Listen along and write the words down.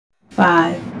5,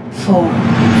 4, 3,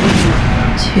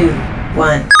 2,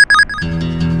 1.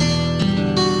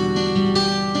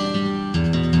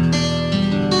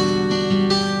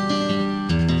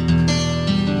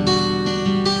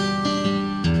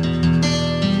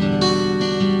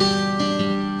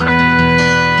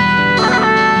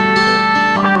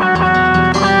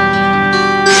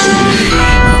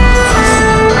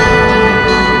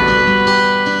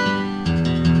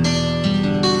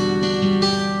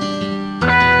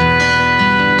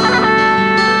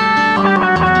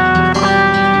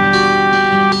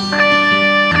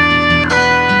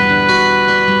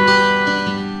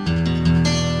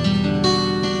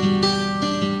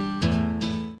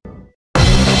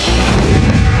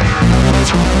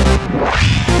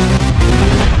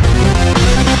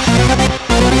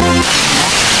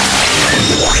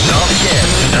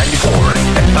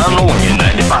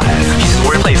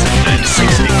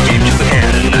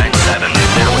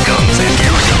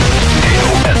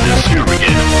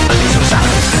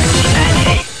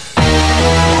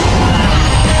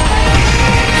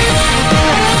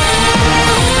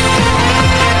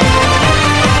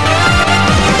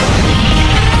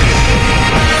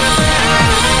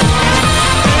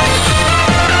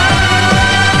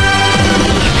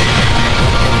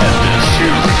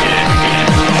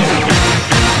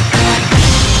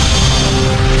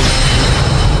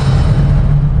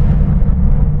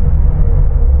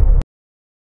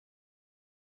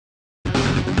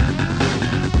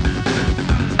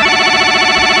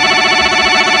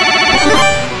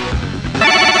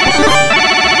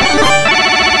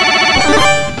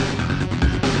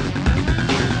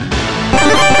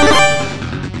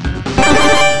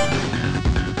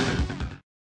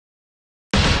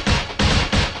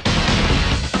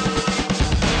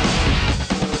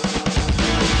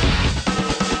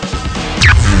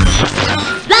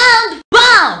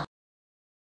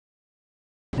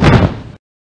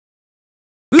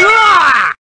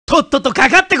とっととか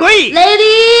かってこい。レデ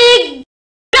ィー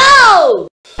ゴ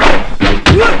ー。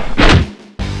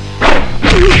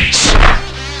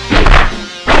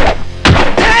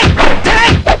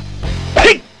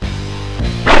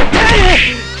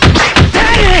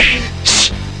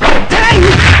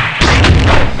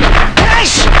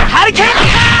ハリケーン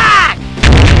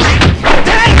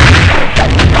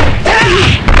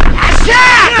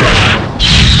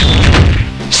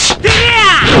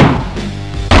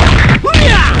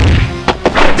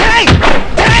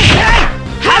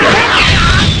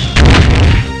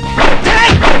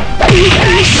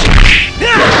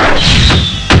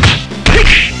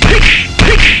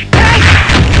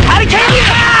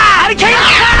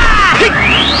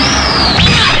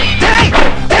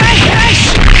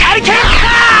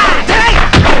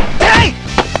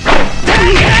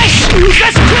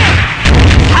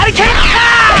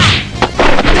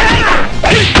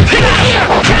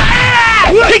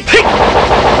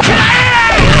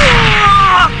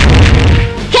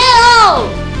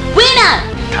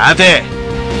待て。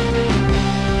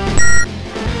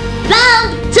ラウ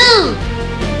ンド2。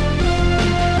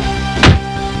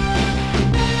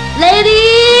レディ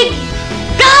ー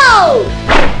ゴー。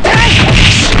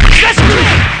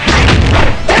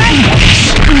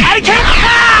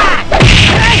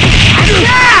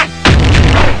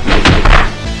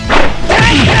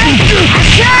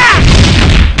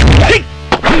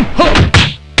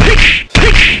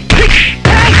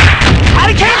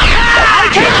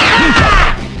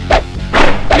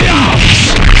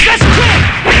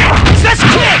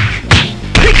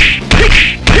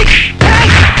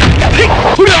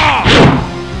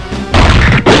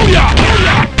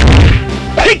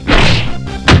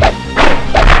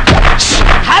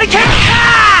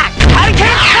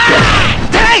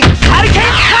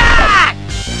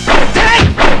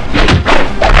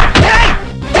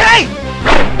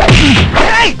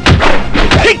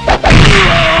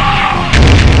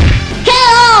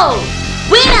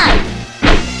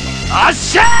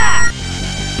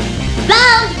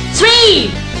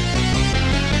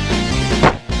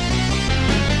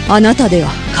あなたでは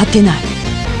勝てない。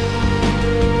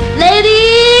レデ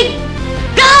ィー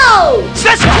ゴー。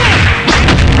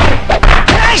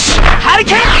ハリ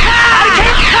ケーン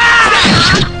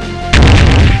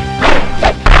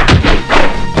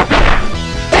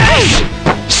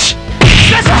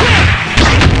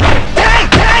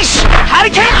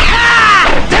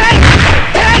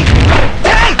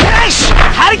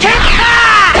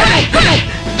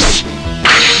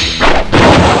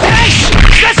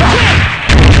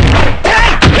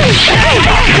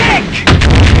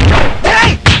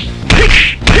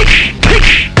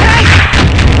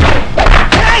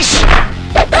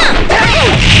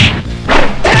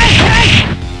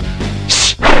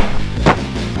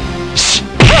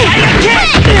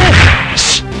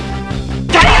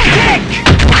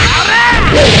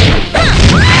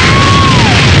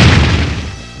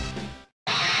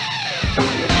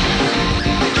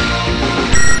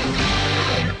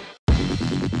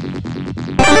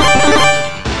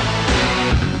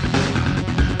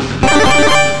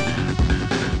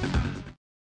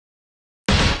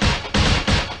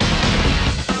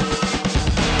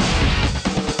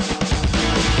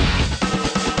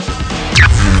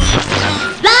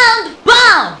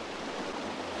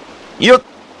よっ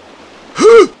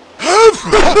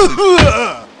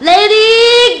レデ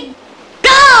ィー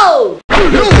ゴー。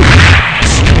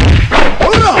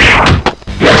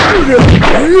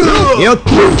よっ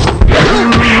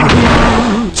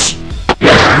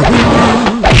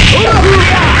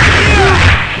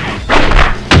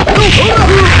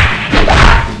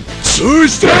そう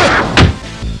した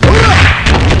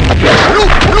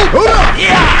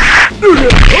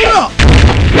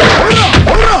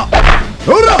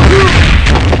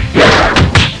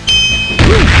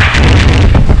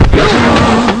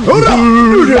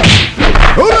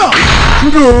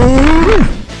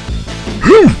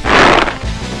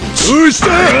そうした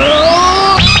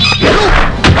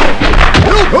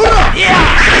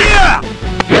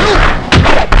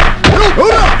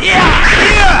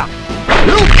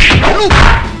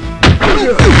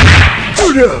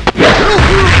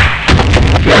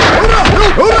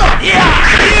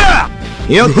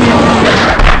よっ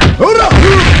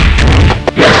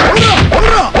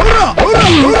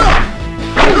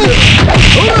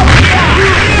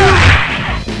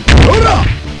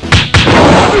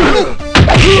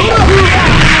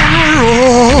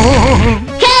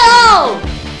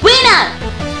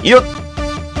よっ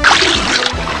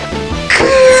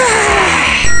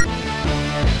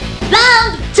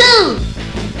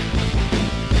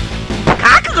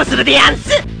覚悟するでやんす。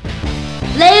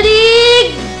レデ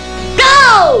ィー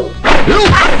ゴー。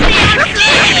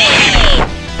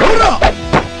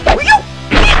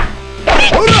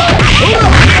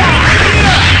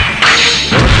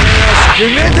決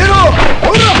めてろ。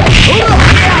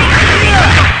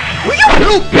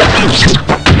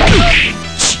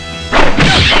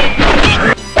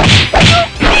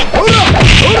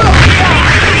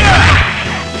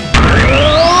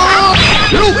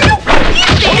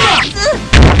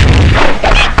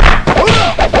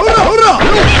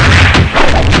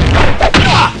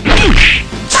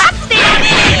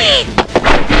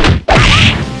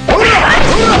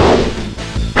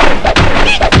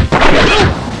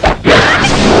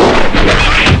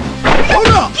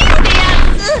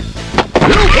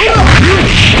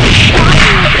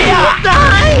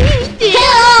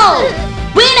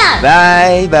バ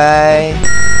イバイ。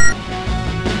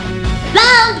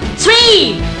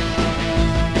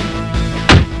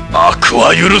悪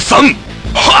は許さん。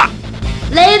はっ。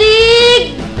レデ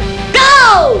ィーゴ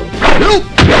ー。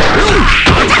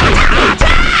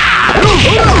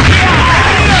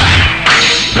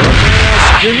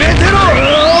決めてろ。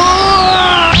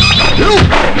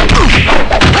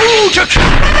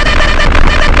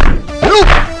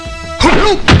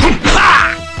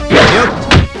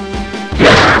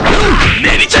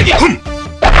練りチャギ。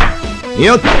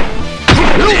よっ練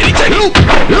りチャギ。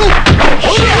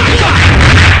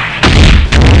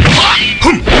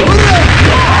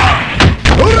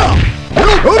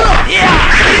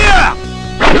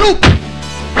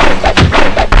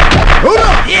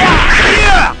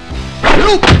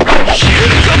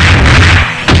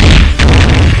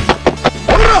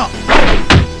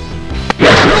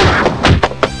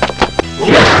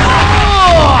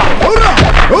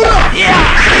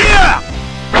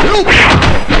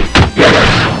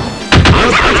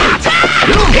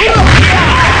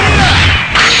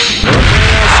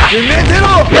決めてろ。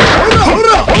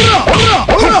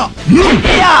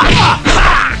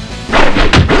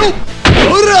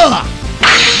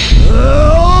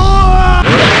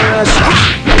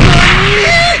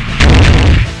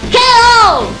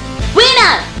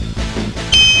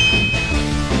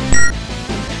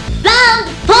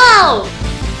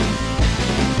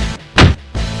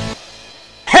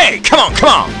Hey, come on, come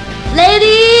on.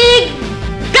 Ready,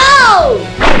 go!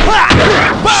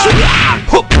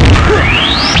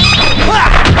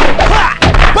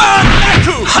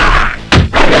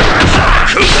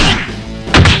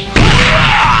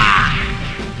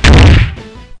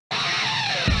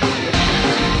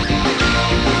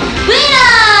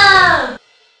 Winner!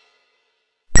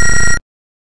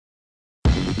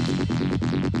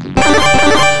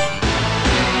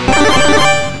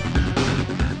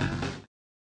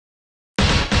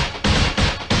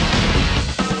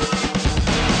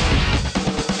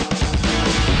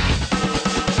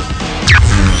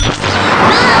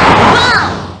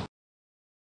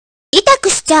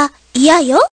嫌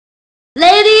よ。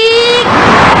レディー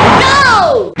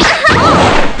ゴー。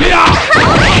Yeah!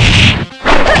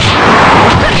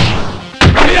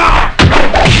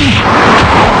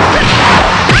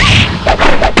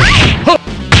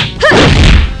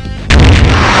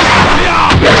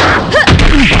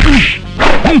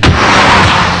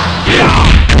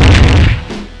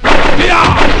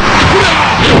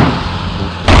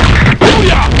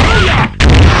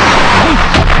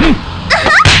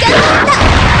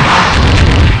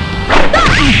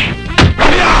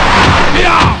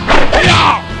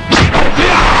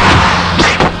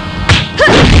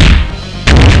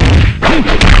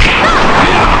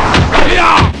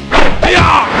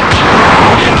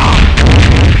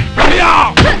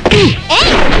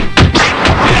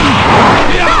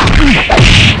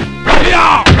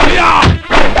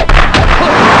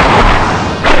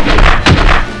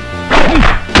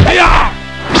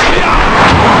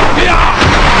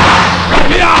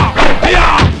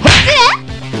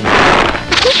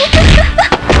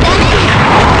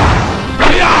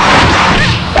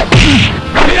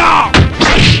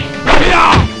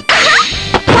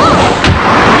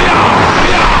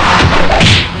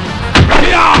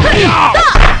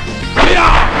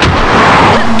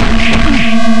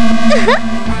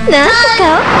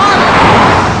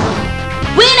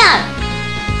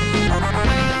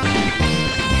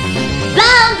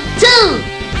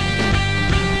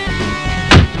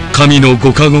 神の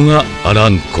ご加護があら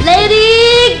んこと。レディ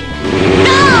ー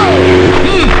ゴ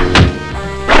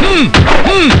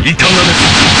ー。いかがです。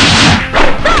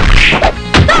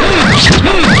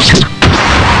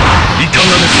いかが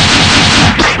です。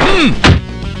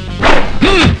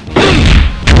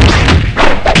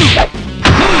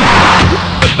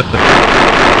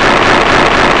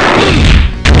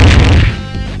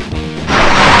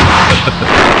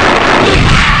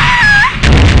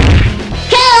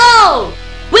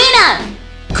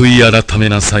悔い改め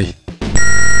なさい。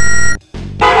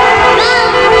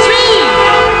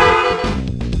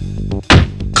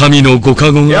神のご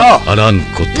加護があらん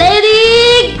こと。レデ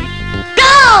ィーゴ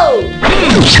ー。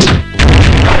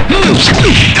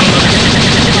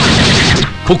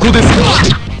ここですか。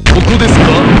ここですか。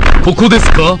ここで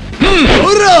すか。ほ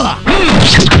ら。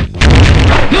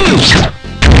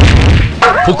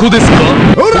ここですか。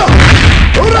ほら。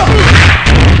ほら。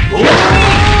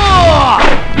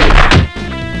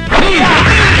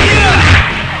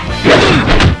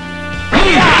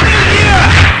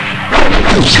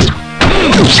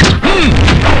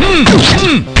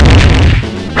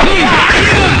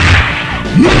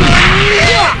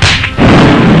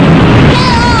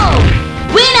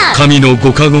神の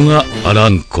ご加護があら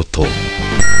んこと。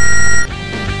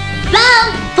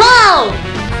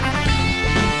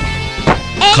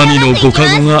神のご加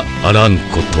護があらん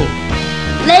こと。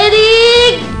レデ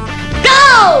ィー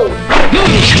ゴ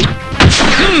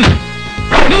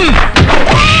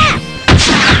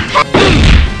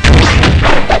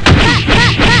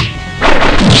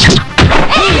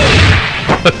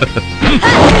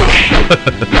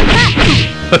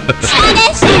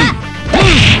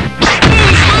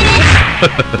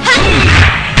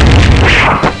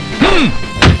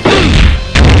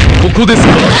ここですか。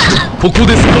ここ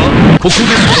ですか。ここです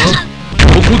か。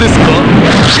ここですか。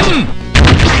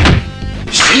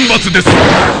神罰です。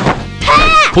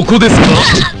ここですか。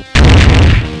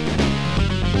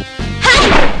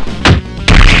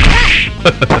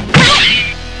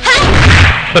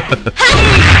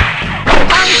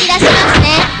本気出しますね。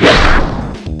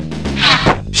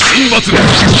神罰です。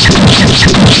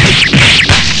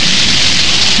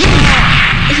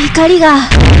怒りが。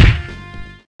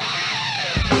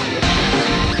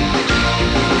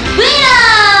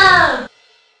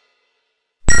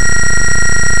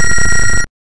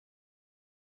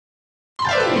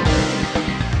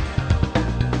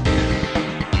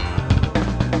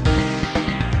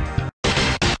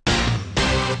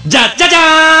じゃじゃじゃ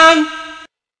ーん。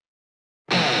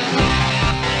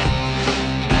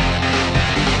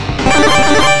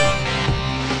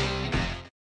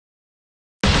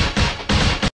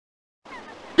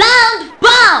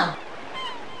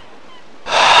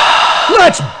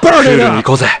プールに行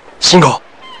こうぜ、慎吾。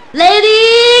レデ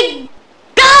ィー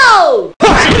ゴー。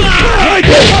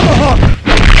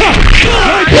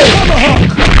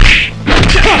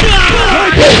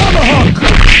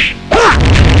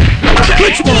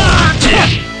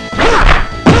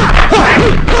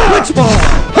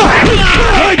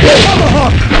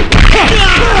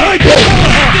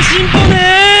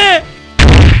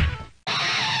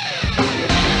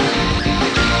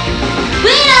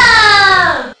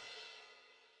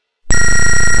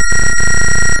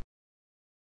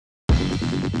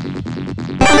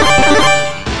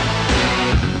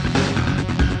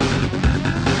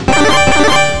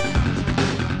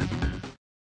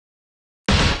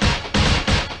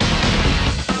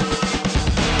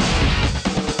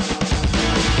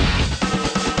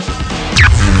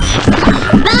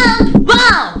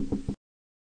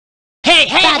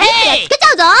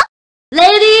レ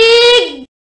ディー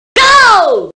ゴ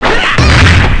ー。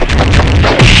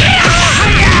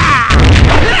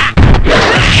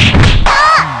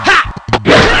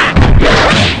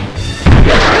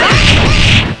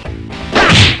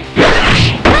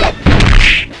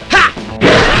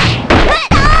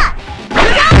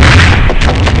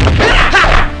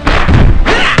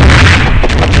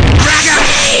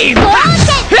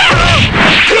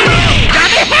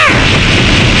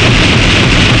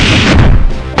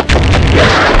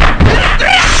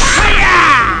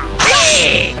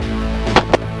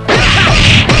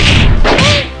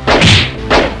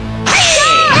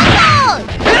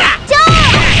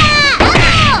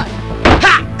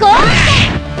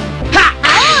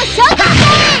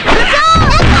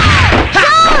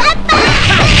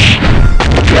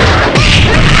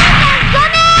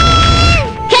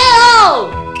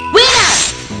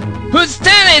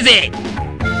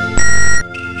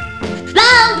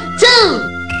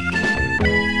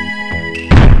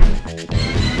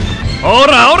オ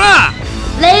ラオラ。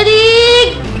レディ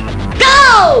ー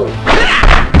ゴー。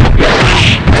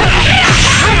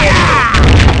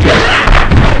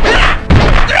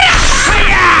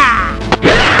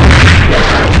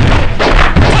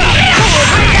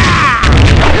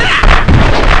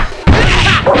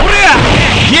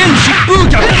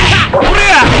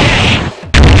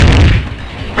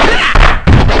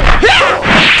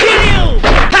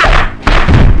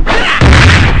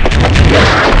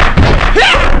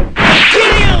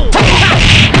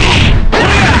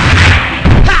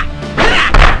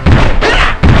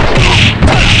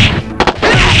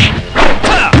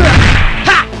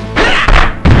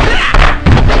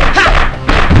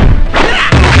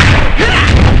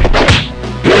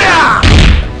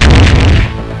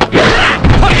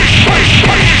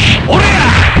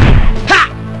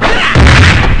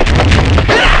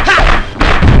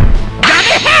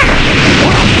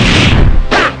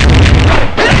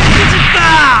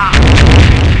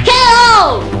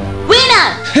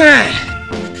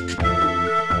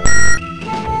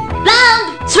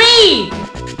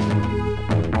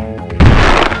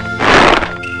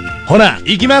ほな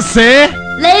行きますぜ。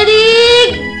レデ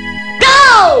ィー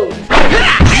ゴー。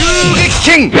遊撃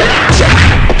剣。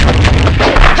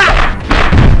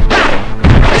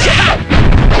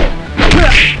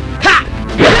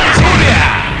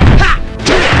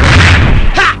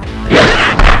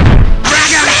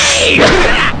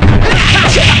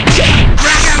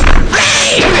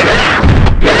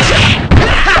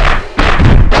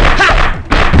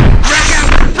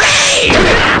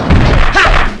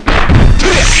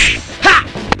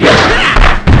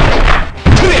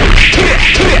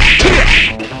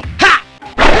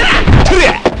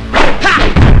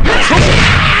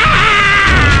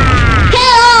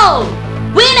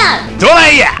トラ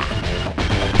イや。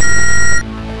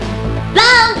ラ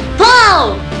ウンド4。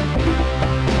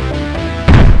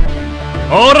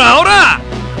ほらほら。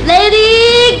レデ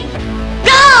ィー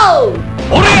ゴー。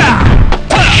俺や。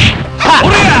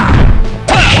俺や。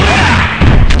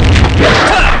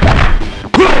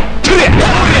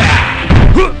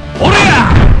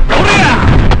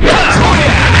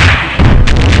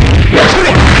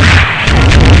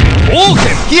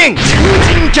飛燕囚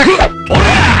人脚。俺や。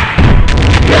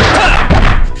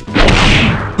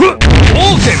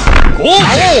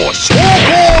青昇降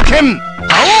拳。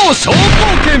青昇降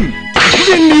拳。突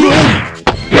然流。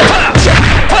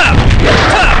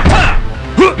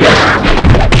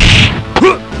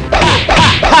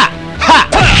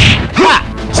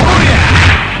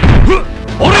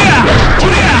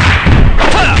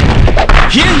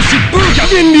飛燕疾風脚。突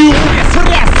然流。そり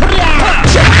ゃそりゃ。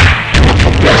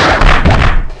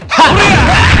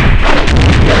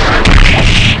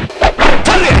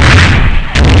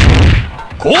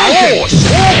青昇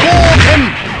降拳。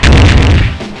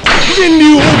突然流。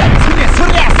そりゃそ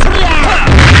りゃそりゃ。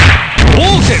王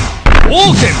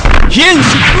拳。飛燕疾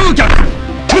風脚。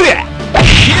とりゃ。飛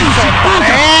燕疾風脚。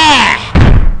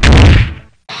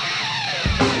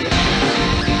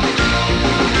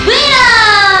ウィナ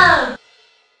ー。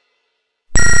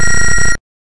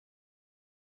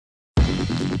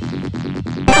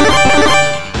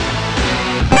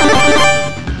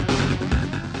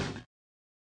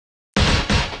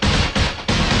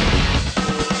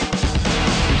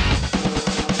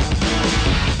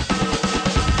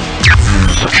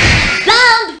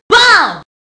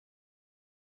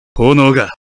炎が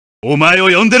お前を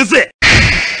呼んでるぜ。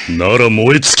なら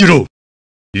燃え尽きろ。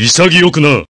潔くな。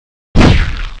レ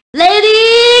デ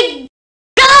ィー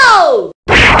ゴー。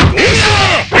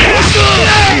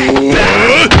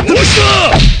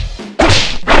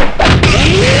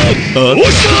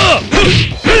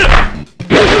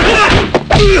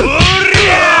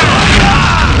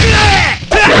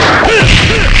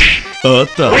あっ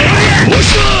た。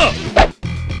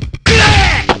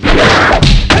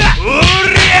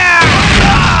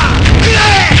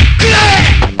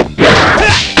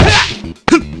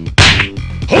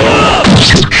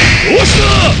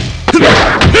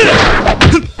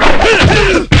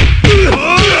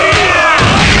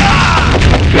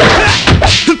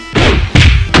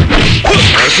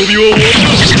遊びは終わった。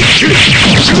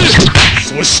そ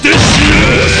して死ぬ。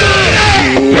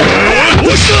落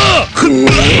ちた。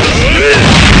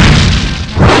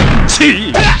チ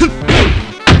ー。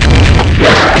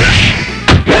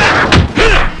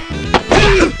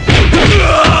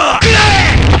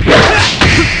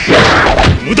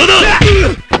無駄だ。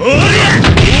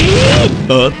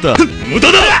あった。無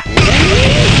駄だ。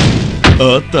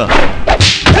あった。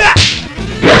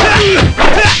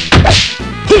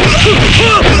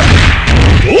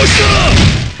どうした。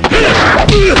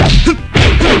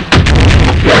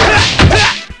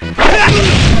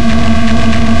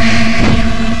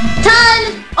Time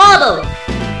over.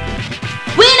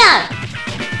 Winner.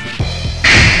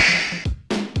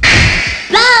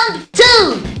 Round 2.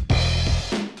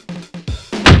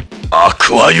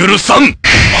 悪は許さん。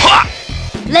はっ。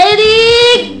レデ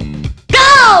ィー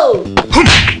ゴー。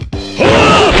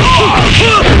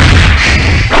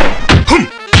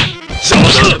邪魔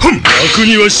だ。悪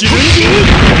には死ねんぞ。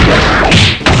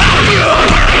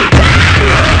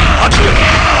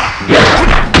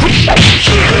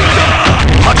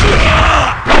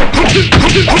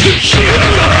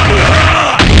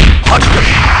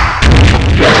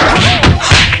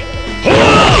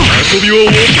遊びは終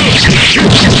わった。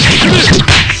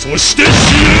そして死ね。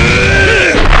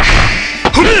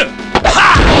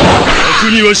悪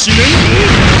には死ねんぞ。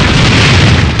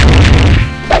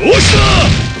どうした。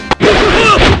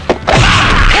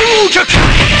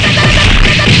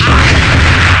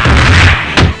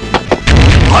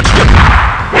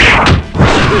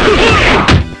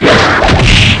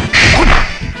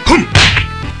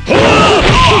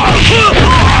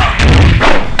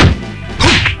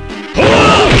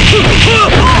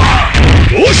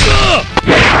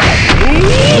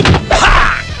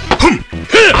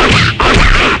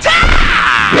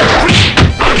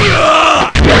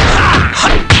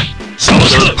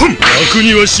楽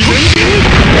にはしないぞ。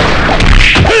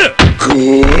こう。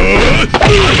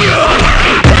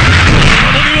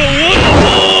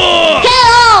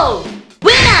KO!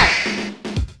 Winner!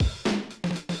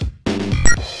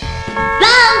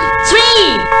 Round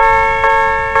 3!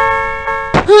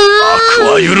 悪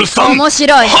は許さん。面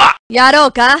白い。やろ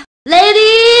うか。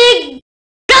 Lady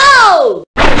Go!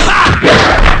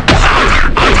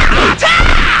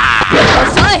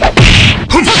 遅い。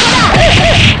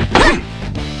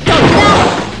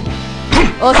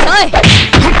遅い。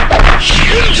ヒ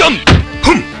ュンジャン。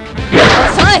遅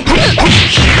い。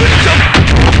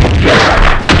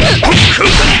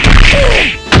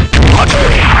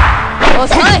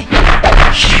遅い。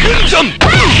ヒュンジャン。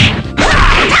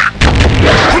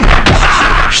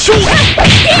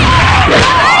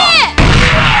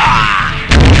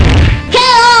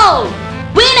KO!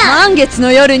 Winner! 満月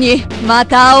の夜にま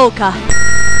た会おうか。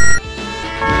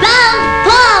Round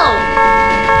 4!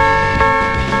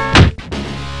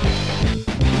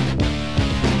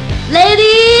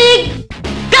 Lady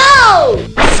Go!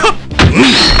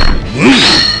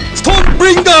 ストーンブ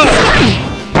リンガー。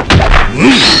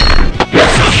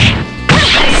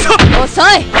遅い。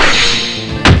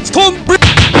ストーンブリン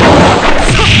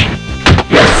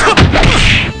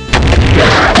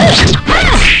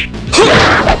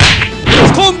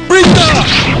ストーンブリンガー。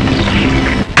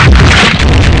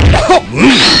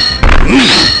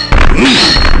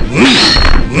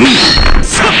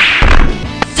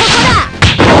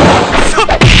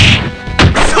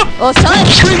遅い。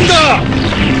ブリンガー。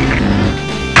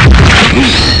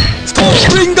ストーン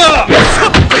ブリンガー。ト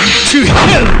ゥ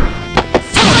ヘル。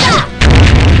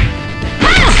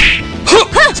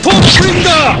ストーンブリン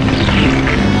ガー。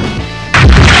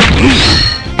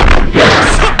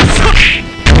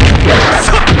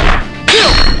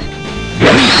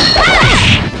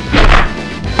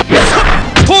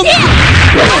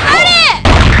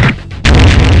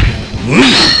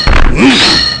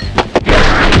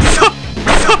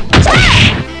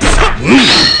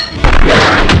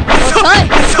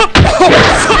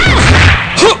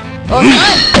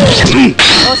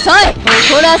遅い。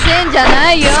怒らせんじゃ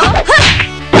ないよ。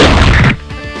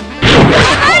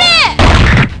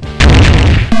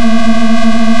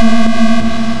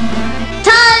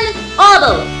Time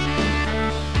over!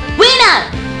 Winner!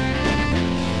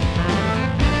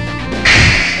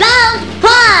 Round 5!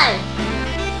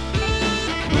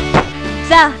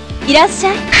 さあ、いらっし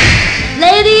ゃい。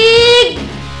 Lady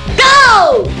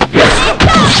Go!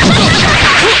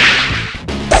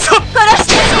 殺し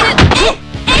てあげる。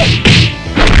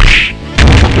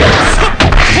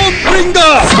ブリンガー。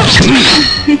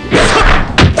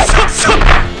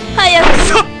早く。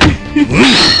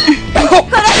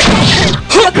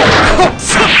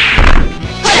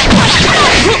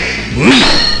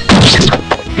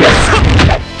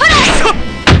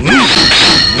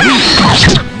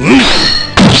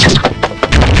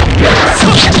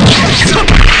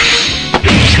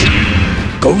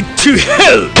Go to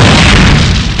hell!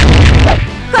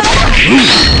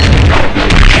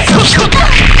 そこ。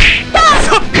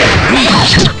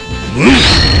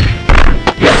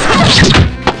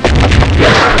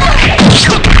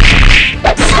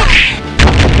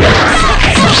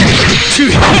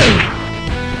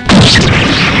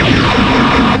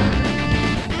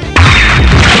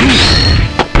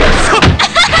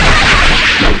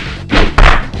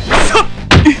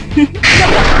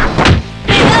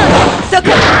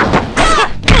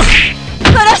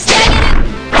殺してあげる。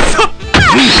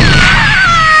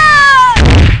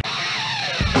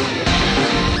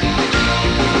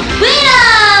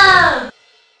Winner!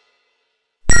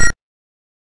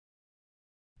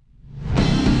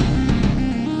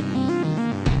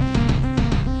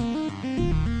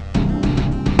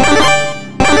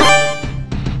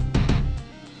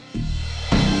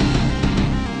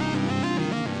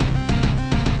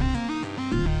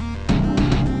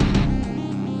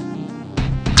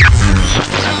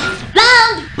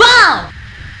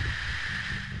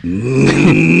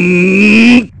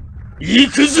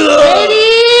 行くぞ。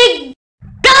 Ready,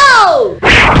 go!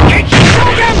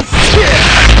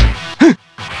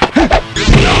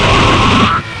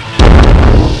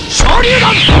 昇竜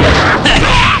弾。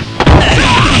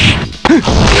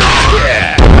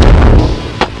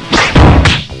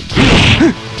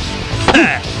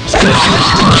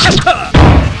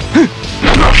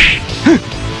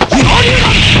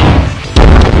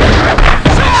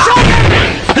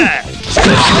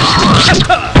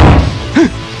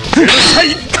うるさ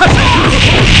いか。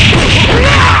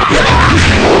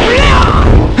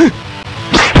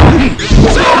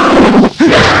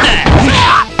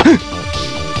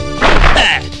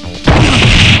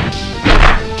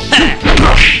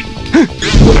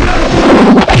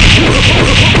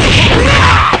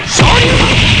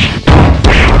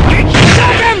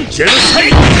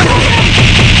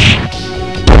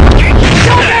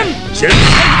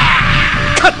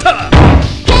勝った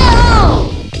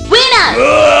KO! Winner!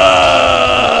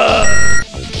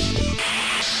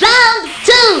 Round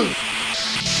 2!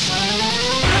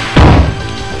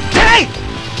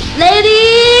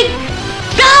 Lady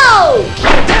Go!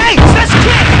 Smash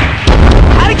kick!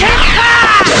 Hurricane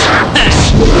Punch!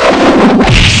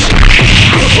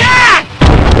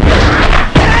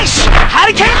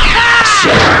 Hurricane Punch!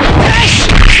 Smash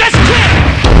kick!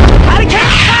 Hurricane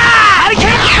Punch!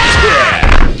 Hurricane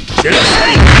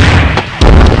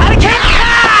Punch!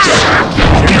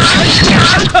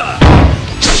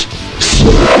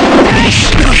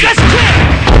 Hurricane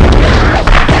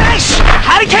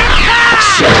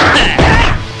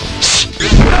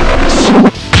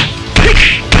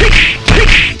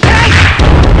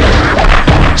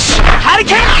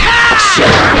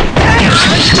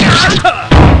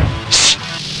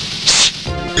Smash kick!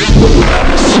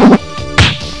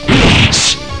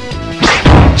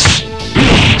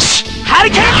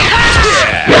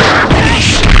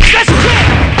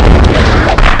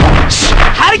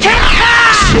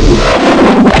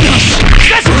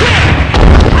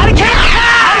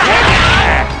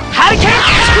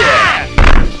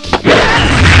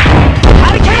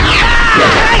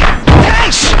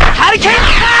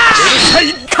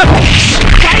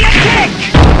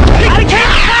 Hurricane Punch!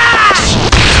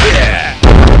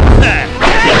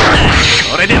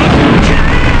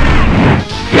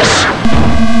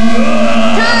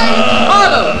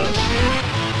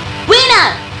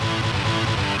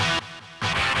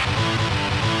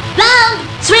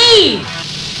 Three!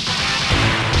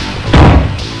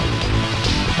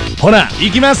 ほな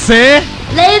行きますぜ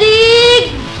Lady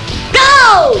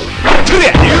Go! 遊撃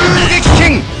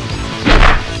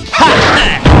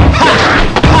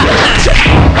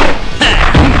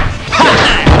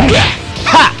剣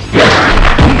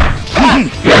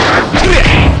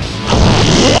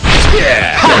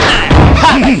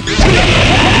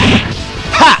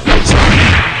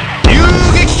遊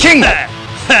撃剣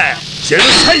ジェル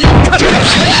サイカッ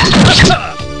タ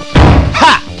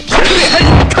はジェルサイ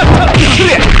カッタ遊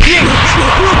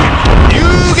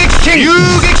撃剣遊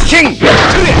撃剣ジ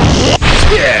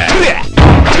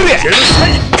ェルサイ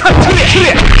カッタ遊撃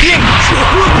剣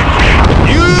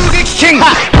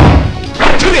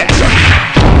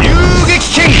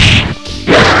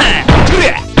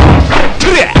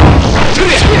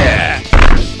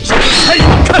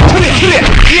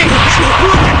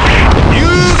遊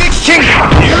撃剣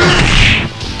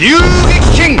遊撃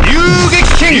剣遊撃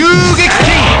剣遊撃剣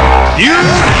遊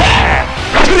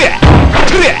トゥレ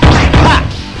トゥレは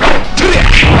トゥレト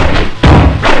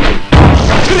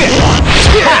ゥレ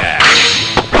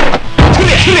トゥ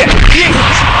レトゥレ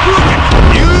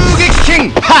遊撃剣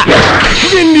は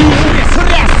電流そり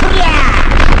ゃそりゃ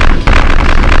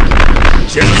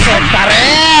ジェルソンだれ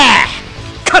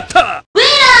勝った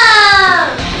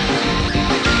Winner!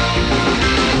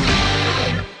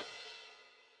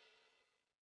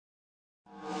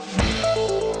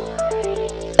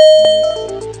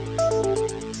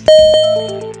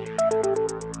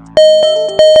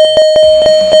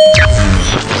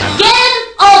 Game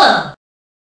over!